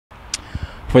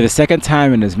For the second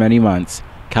time in as many months,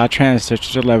 Caltrans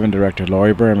District 11 Director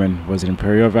Lori Berman was in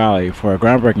Imperial Valley for a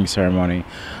groundbreaking ceremony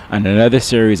on another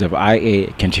series of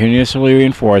I-8 continuously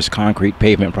reinforced concrete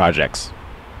pavement projects.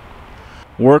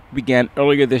 Work began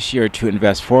earlier this year to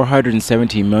invest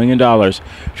 $417 million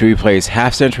to replace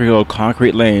half-century-old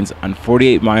concrete lanes on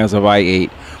 48 miles of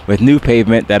I-8 with new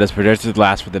pavement that is projected to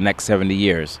last for the next 70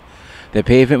 years. The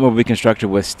pavement will be constructed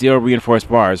with steel reinforced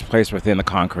bars placed within the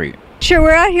concrete. Sure,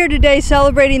 we're out here today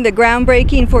celebrating the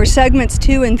groundbreaking for segments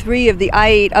 2 and 3 of the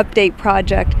I-8 update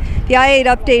project. The I-8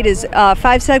 update is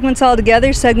 5 segments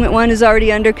altogether. Segment 1 is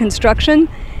already under construction,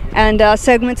 and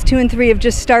segments 2 and 3 have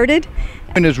just started.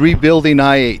 Is rebuilding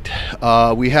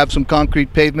I-8. We have some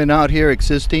concrete pavement out here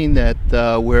existing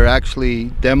that we're actually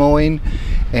demoing,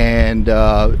 and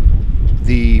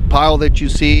the pile that you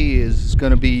see is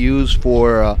going to be used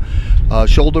for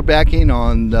shoulder backing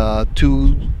on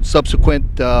 2 subsequent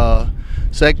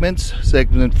segments,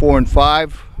 segment 4 and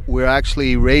 5. We're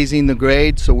actually raising the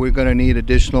grade, so we're going to need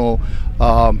additional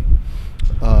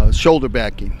shoulder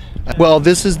backing. Well,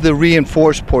 this is the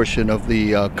reinforced portion of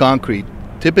the concrete.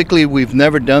 Typically, we've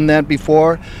never done that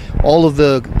before. All of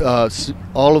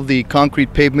the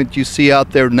concrete pavement you see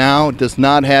out there now does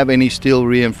not have any steel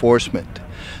reinforcement.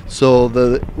 So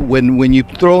when you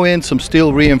throw in some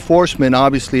steel reinforcement,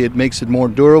 obviously it makes it more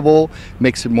durable,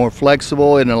 makes it more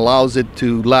flexible, and allows it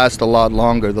to last a lot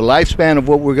longer. The lifespan of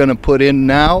what we're going to put in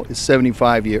now is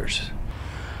 75 years.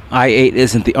 I-8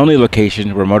 isn't the only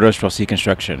location where motorists will see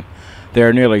construction. There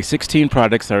are nearly 16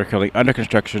 projects that are currently under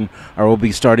construction or will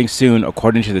be starting soon,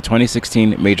 according to the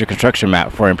 2016 Major Construction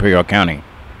Map for Imperial County.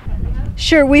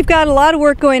 Sure, we've got a lot of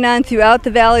work going on throughout the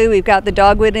valley. We've got the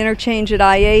Dogwood interchange at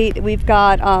I-8. We've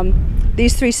got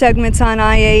these 3 segments on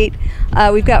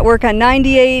I-8. We've got work on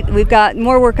 98. We've got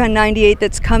more work on 98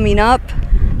 that's coming up.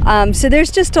 So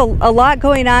there's just a lot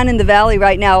going on in the valley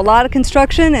right now, a lot of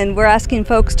construction, and we're asking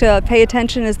folks to pay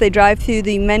attention as they drive through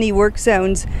the many work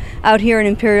zones out here in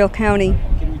Imperial County.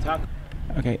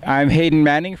 Okay, I'm Hayden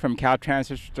Manning from Caltrans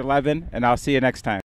District 11, and I'll see you next time.